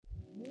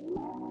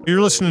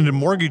You're listening to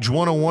Mortgage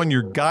 101,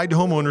 your guide to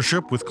home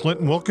ownership with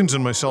Clinton Wilkins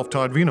and myself,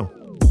 Todd Vino.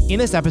 In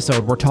this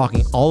episode, we're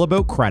talking all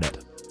about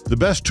credit. The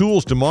best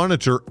tools to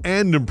monitor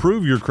and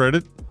improve your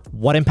credit.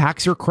 What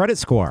impacts your credit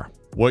score?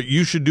 What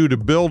you should do to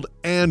build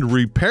and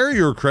repair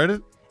your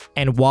credit.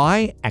 And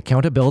why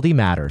accountability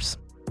matters.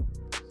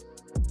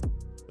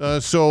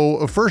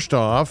 So first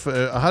off,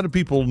 how do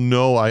people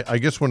know? I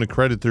guess when a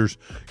credit,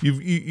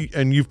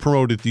 you've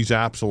promoted these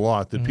apps a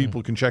lot that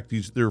people can check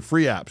these. They're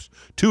free apps.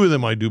 2 of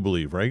them, I do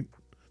believe, right?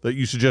 That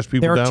you suggest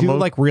people download? There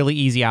are 2 really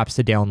easy apps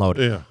to download.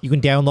 Yeah. You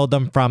can download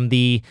them from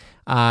the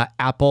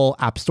Apple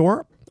App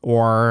Store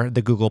or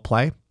the Google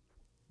Play.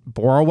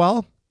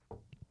 Borrowell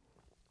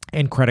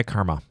and Credit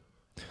Karma.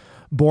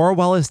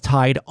 Borrowell is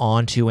tied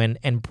onto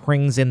and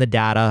brings in the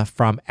data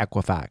from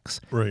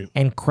Equifax. Right.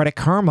 And Credit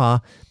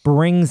Karma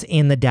brings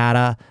in the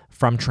data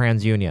from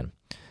TransUnion.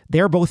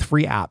 They're both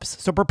free apps.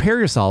 So prepare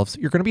yourselves.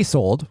 You're going to be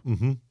sold.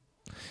 Mm-hmm.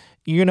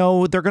 You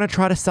know, they're going to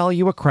try to sell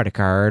you a credit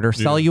card or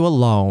sell you a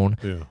loan,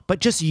 but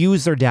just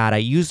use their data,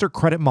 use their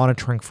credit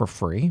monitoring for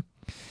free.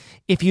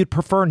 If you'd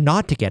prefer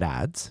not to get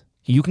ads,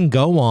 you can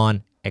go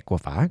on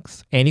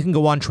Equifax and you can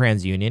go on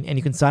TransUnion and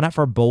you can sign up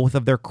for both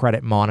of their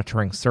credit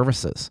monitoring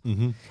services.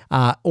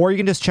 Or you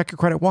can just check your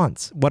credit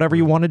once, whatever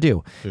you want to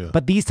do.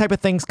 But these type of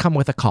things come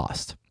with a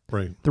cost.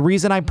 Right. The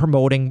reason I'm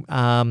promoting,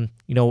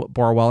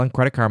 Borrowell and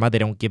Credit Karma, they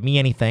don't give me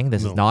anything.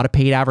 This is not a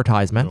paid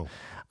advertisement.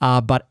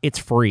 But it's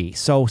free.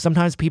 So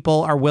sometimes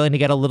people are willing to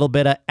get a little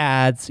bit of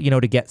ads, to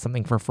get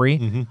something for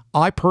free.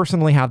 I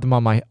personally have them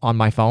on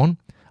my phone.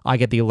 I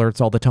get the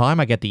alerts all the time.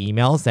 I get the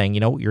emails saying,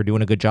 you're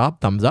doing a good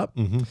job, thumbs up.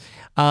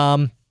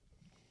 And,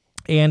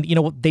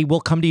 they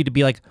will come to you to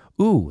be like,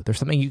 ooh, there's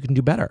something you can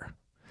do better.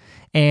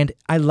 And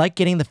I like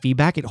getting the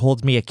feedback. It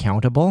holds me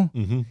accountable.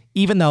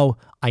 Even though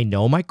I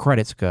know my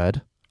credit's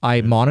good, I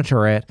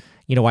monitor it.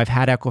 I've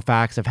had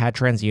Equifax, I've had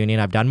TransUnion,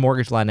 I've done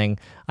mortgage lending.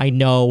 I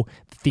know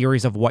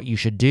theories of what you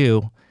should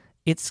do.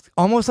 It's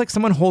almost like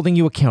someone holding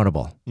you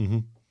accountable.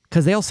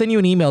 Because they'll send you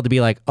an email to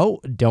be like, oh,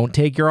 don't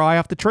take your eye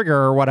off the trigger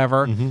or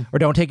whatever, or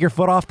don't take your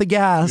foot off the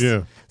gas,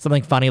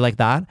 something funny like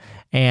that.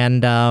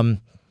 And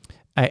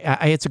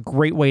it's a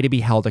great way to be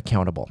held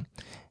accountable.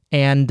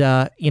 And,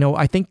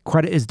 I think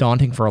credit is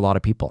daunting for a lot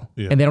of people.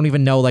 And they don't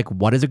even know,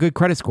 what is a good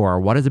credit score?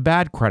 What is a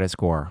bad credit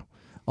score?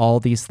 All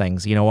these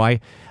things.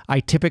 I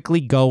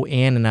typically go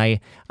in and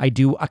I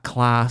do a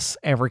class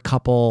every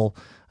couple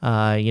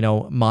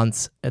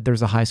months.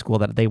 There's a high school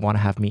that they want to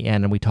have me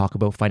in, and we talk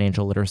about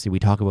financial literacy. We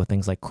talk about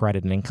things like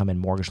credit and income and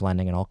mortgage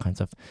lending and all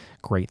kinds of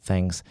great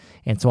things.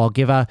 And so I'll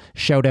give a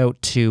shout out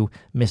to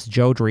Miss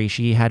Jodry.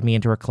 She had me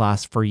into her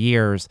class for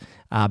years,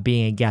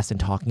 being a guest and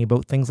talking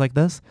about things like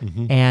this.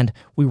 And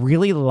we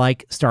really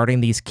like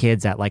starting these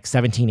kids at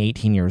 17,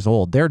 18 years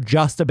old. They're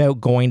just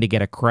about going to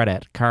get a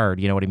credit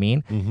card, you know what I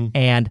mean?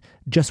 And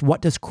just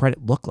what does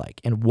credit look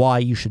like and why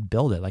you should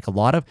build it. A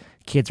lot of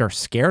kids are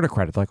scared of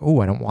credit. They're like, oh,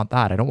 I don't want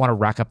that. I don't want to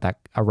rack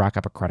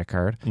up a credit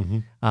card.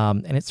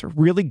 And it's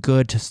really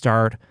good to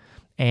start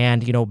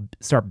and,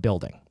 start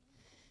building.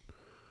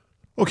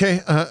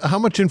 Okay. How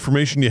much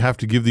information do you have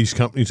to give these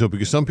companies, though?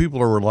 Because some people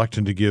are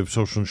reluctant to give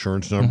social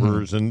insurance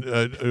numbers and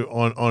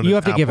on you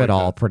have to give it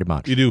all pretty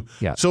much. You do.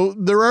 Yeah. So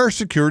there are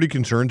security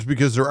concerns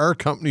because there are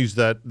companies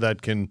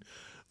that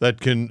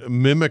can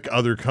mimic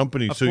other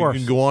companies. Of so course.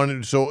 You can go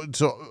on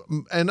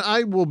and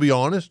I will be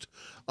honest,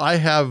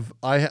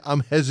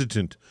 I'm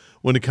hesitant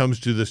when it comes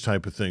to this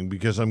type of thing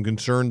because I'm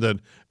concerned that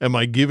am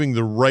I giving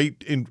the right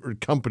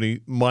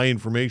company my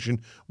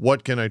information?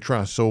 What can I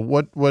trust? So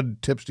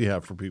what tips do you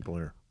have for people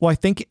here? Well, I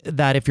think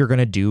that if you're going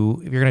to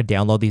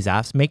download these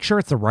apps, make sure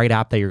it's the right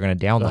app that you're going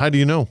to download. How do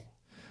you know?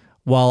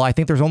 Well, I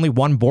think there's only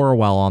one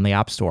Borrowell on the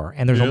App Store,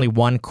 and there's only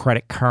one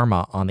Credit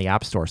Karma on the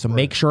App Store. So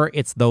make sure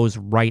it's those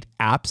right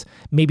apps.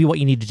 Maybe what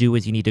you need to do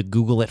is you need to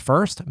Google it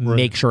first,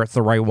 make sure it's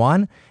the right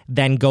one,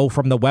 then go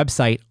from the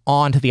website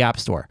onto the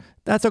App Store.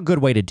 That's a good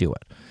way to do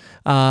it.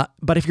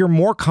 But if you're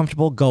more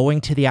comfortable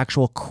going to the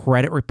actual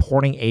credit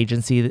reporting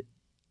agency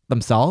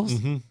themselves,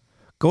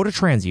 go to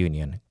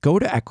TransUnion, go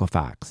to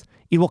Equifax.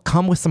 It will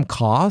come with some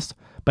cost,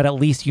 but at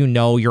least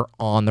you're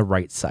on the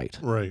right site.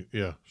 Right,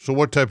 yeah. So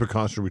what type of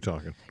cost are we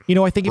talking?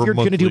 I think if you're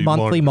going to do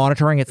monthly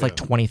monitoring, it's like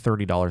 $20,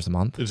 $30 a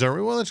month. Is that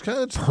right? Well, that's kind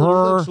of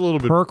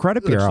per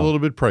credit bureau. That's a little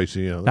bit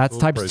pricey, yeah. That's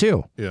times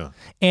 2. Yeah.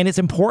 And it's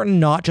important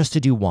not just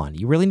to do one.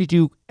 You really need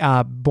to do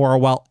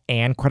Borrowell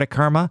and Credit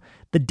Karma.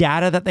 The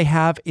data that they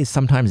have is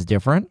sometimes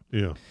different.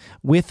 Yeah.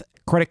 With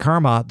Credit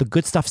Karma, the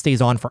good stuff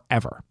stays on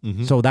forever.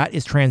 So that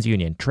is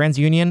TransUnion.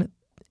 TransUnion,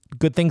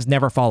 good things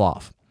never fall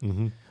off.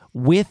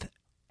 With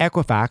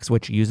Equifax,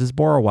 which uses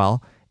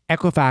Borrowell,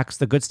 Equifax,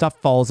 the good stuff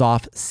falls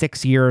off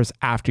 6 years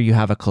after you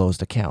have a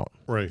closed account.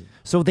 Right.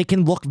 So they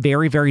can look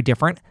very, very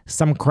different.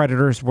 Some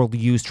creditors will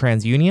use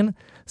TransUnion.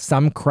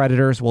 Some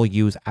creditors will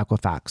use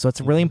Equifax. So it's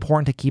really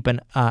important to keep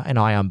an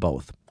eye on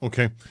both.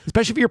 Okay.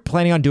 Especially if you're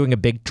planning on doing a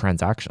big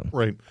transaction.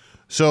 Right.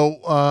 So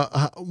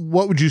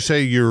what would you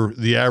say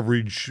the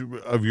average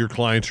of your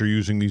clients are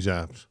using these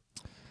apps?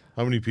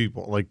 How many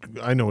people?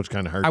 I know it's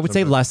kind of hard. I would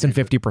say less than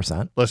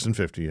 50%. Less than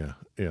 50, yeah.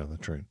 Yeah,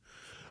 that's right.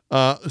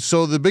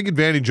 So the big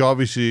advantage,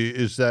 obviously,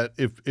 is that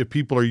if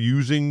people are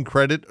using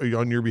credit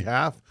on your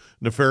behalf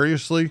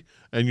nefariously,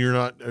 and you're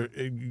not,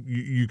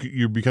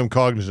 you become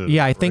cognizant.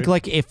 Yeah, I of it, think right?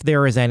 like if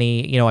there is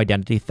any,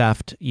 identity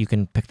theft, you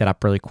can pick that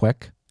up really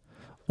quick.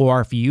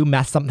 Or if you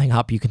mess something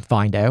up, you can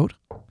find out.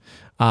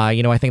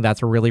 I think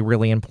that's really,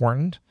 really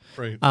important.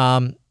 Right.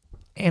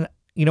 And,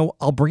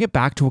 I'll bring it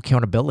back to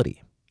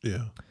accountability.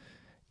 Yeah.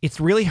 It's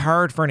really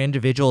hard for an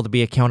individual to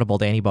be accountable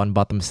to anyone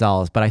but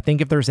themselves. But I think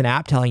if there's an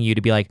app telling you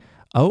to be like,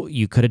 oh,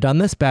 you could have done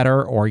this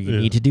better, or you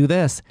need to do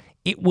this,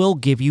 it will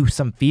give you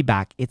some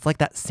feedback. It's like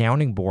that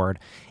sounding board.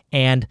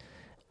 And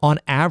on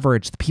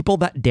average, the people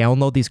that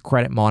download these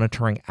credit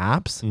monitoring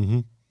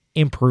apps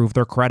improve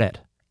their credit.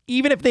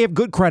 Even if they have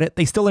good credit,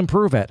 they still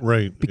improve it.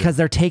 Right. Because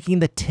they're taking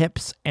the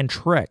tips and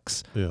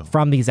tricks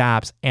from these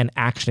apps and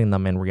actioning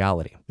them in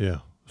reality. Yeah.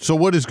 So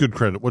what is good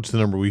credit? What's the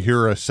number? We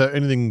hear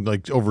anything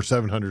like over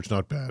 700 is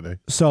not bad, eh?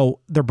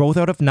 So they're both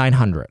out of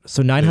 900.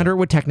 So 900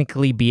 would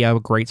technically be a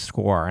great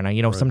score.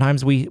 And,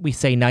 sometimes we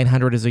say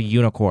 900 is a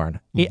unicorn.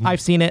 I've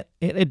seen it.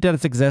 It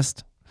does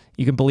exist.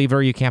 You can believe it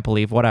or you can't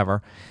believe,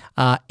 whatever.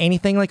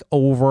 Anything like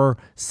over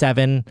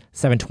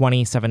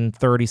 720,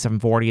 730,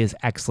 740 is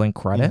excellent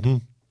credit.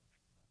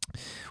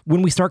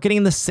 When we start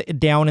getting this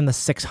down in the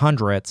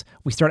 600s,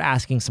 we start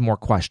asking some more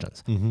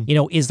questions.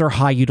 Is there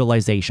high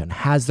utilization?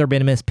 Has there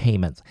been missed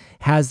payments?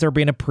 Has there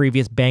been a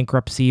previous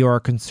bankruptcy or a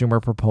consumer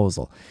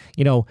proposal?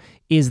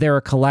 Is there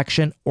a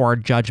collection or a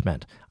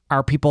judgment?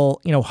 Are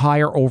people,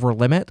 higher over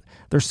limit?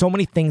 There's so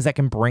many things that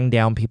can bring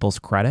down people's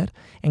credit.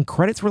 And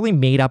credit's really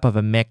made up of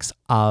a mix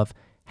of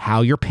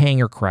how you're paying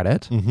your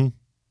credit,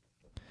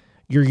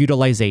 your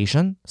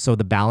utilization, so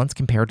the balance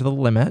compared to the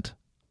limit.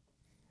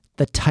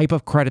 The type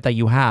of credit that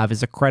you have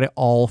is a credit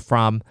all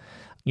from,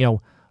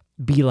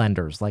 B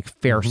lenders like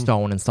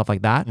Fairstone and stuff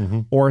like that,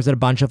 or is it a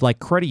bunch of like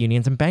credit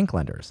unions and bank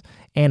lenders?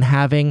 And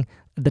having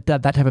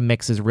that type of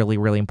mix is really,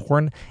 really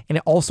important. And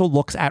it also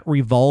looks at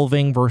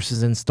revolving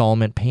versus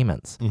installment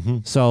payments.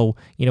 So,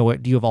 do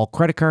you have all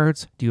credit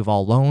cards? Do you have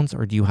all loans?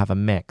 Or do you have a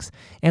mix?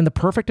 And the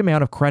perfect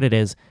amount of credit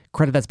is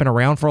credit that's been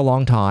around for a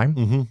long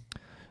time,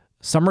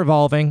 some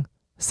revolving,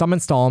 some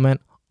installment,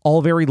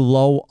 all very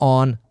low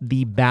on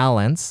the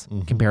balance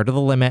compared to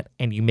the limit,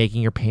 and you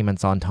making your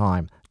payments on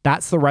time.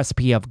 That's the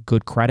recipe of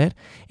good credit.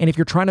 And if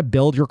you're trying to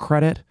build your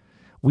credit,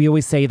 we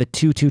always say the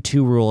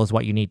 2-2-2 rule is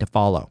what you need to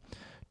follow.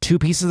 2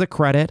 pieces of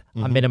credit,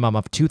 a minimum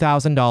of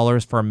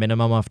 $2,000 for a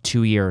minimum of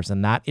 2 years.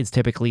 And that is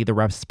typically the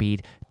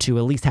recipe to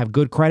at least have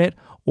good credit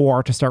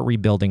or to start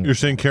rebuilding. You're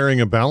saying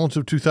carrying a balance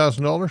of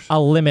 $2,000? A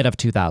limit of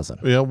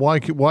 $2,000. Yeah.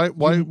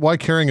 Why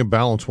carrying a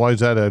balance? Why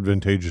is that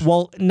advantageous?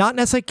 Well, not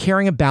necessarily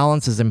carrying a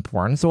balance is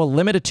important. So a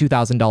limit of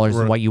 $2,000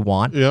 is what you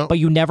want. Yeah. But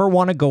you never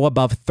want to go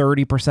above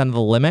 30% of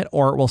the limit,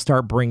 or it will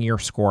start bringing your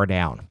score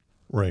down.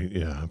 Right.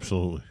 Yeah.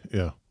 Absolutely.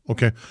 Yeah.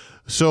 Okay.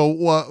 So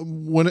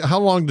how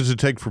long does it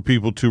take for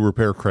people to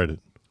repair credit?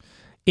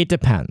 It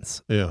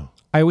depends. Yeah.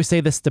 I always say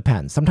this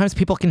depends. Sometimes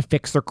people can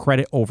fix their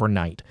credit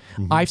overnight.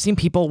 I've seen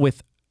people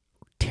with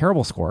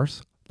terrible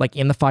scores, like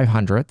in the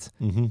 500s,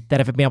 that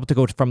have been able to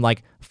go from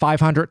like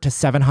 500 to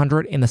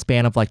 700 in the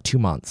span of like 2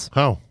 months.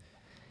 How?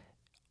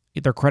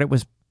 Their credit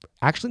was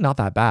actually not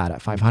that bad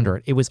at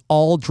 500. It was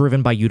all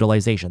driven by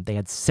utilization. They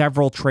had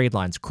several trade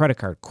lines, credit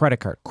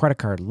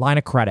card, line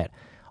of credit,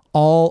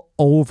 all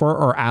over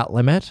or at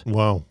limit.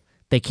 Wow.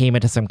 They came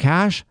into some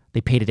cash.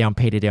 They paid it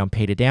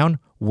down,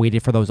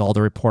 waited for those all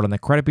to report on the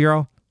credit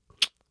bureau.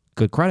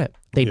 Good credit.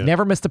 They'd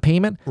never missed a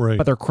payment,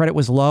 but their credit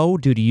was low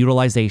due to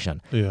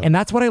utilization. Yeah. And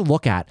that's what I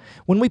look at.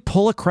 When we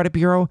pull a credit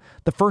bureau,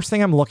 the first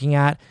thing I'm looking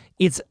at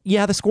is,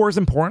 the score is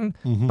important,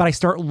 but I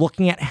start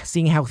looking at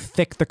seeing how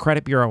thick the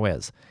credit bureau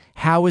is.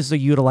 How is the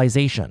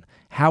utilization?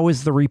 How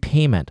is the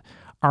repayment?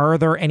 Are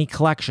there any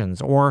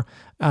collections or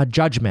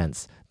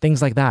judgments?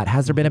 Things like that.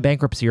 Has there been a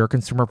bankruptcy or a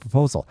consumer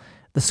proposal?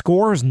 The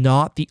score is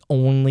not the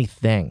only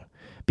thing.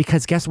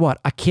 Because guess what?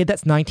 A kid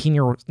that's 19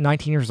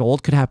 years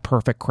old could have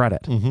perfect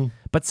credit.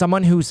 But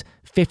someone who's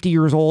 50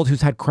 years old,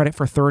 who's had credit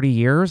for 30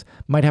 years,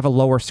 might have a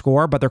lower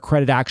score, but their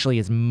credit actually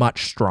is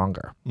much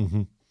stronger.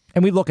 And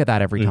we look at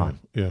that every time.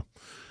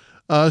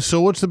 Yeah. So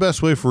what's the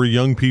best way for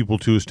young people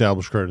to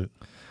establish credit?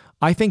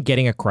 I think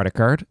getting a credit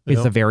card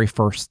is the very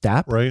first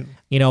step. Right.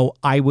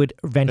 I would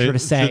venture to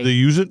say... Should they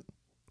use it?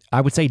 I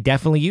would say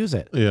definitely use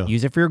it. Yeah.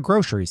 Use it for your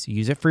groceries.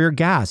 Use it for your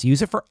gas.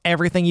 Use it for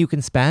everything you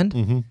can spend.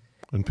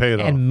 And pay it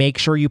off. And make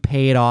sure you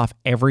pay it off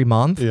every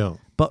month. Yeah.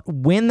 But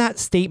when that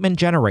statement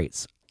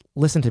generates,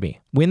 listen to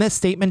me. When that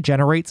statement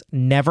generates,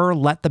 never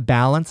let the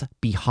balance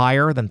be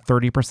higher than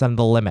 30% of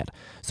the limit.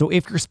 So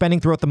if your spending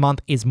throughout the month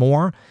is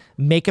more,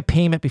 make a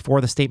payment before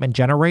the statement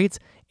generates,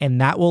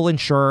 and that will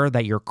ensure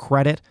that your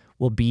credit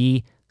will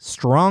be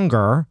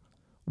stronger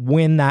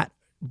when that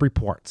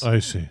reports. I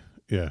see.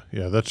 Yeah,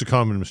 that's a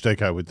common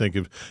mistake, I would think.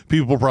 If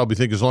people probably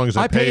think as long as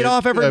I pay it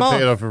off every month.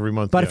 Pay it off every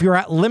month. But if you're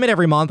at limit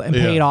every month and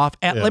pay it off,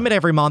 at limit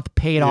every month,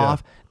 pay it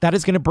off, that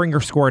is going to bring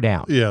your score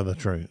down. Yeah,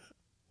 that's right.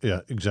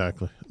 Yeah,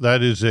 exactly.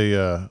 That is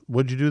a,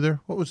 what'd you do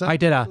there? What was that? I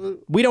did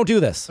we don't do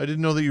this. I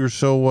didn't know that you were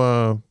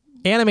so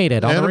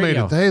Animated on the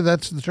radio. Hey,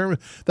 that's the term.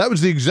 That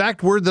was the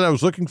exact word that I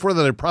was looking for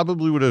that I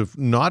probably would have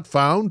not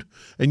found,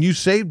 and you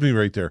saved me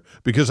right there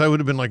because I would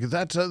have been like,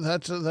 that's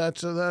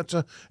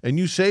a, and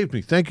you saved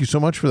me. Thank you so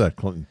much for that,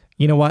 Clinton.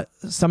 You know what?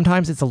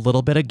 Sometimes it's a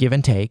little bit of give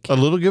and take. A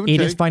little give and take.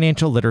 It is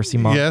Financial Literacy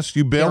Month. Yes,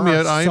 you bail me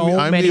out.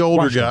 I'm the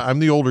older guy. I'm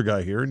the older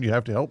guy here, and you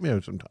have to help me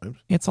out sometimes.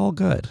 It's all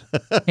good.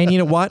 And you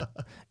know what?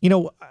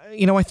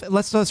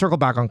 Let's circle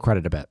back on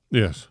credit a bit.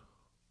 Yes.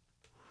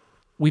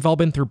 We've all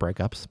been through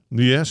breakups.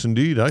 Yes,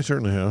 indeed. I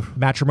certainly have.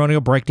 Matrimonial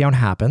breakdown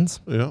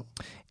happens. Yeah.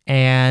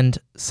 And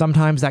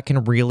sometimes that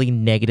can really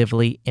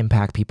negatively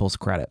impact people's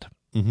credit.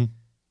 Mm-hmm.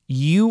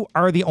 You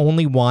are the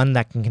only one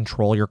that can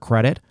control your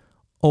credit.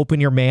 Open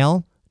your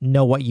mail,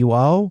 know what you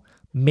owe,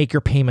 make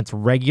your payments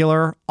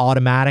regular,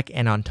 automatic,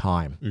 and on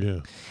time. Yeah.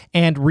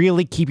 And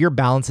really keep your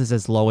balances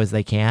as low as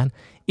they can.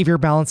 If your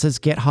balances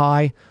get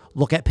high,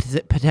 look at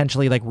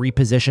potentially like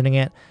repositioning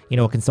it,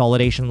 a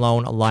consolidation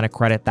loan, a line of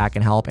credit that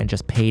can help, and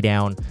just pay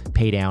down.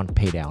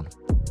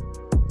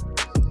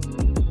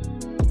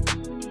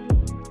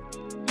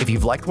 If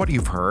you've liked what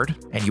you've heard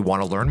and you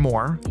want to learn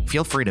more,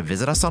 feel free to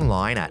visit us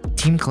online at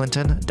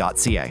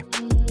teamclinton.ca.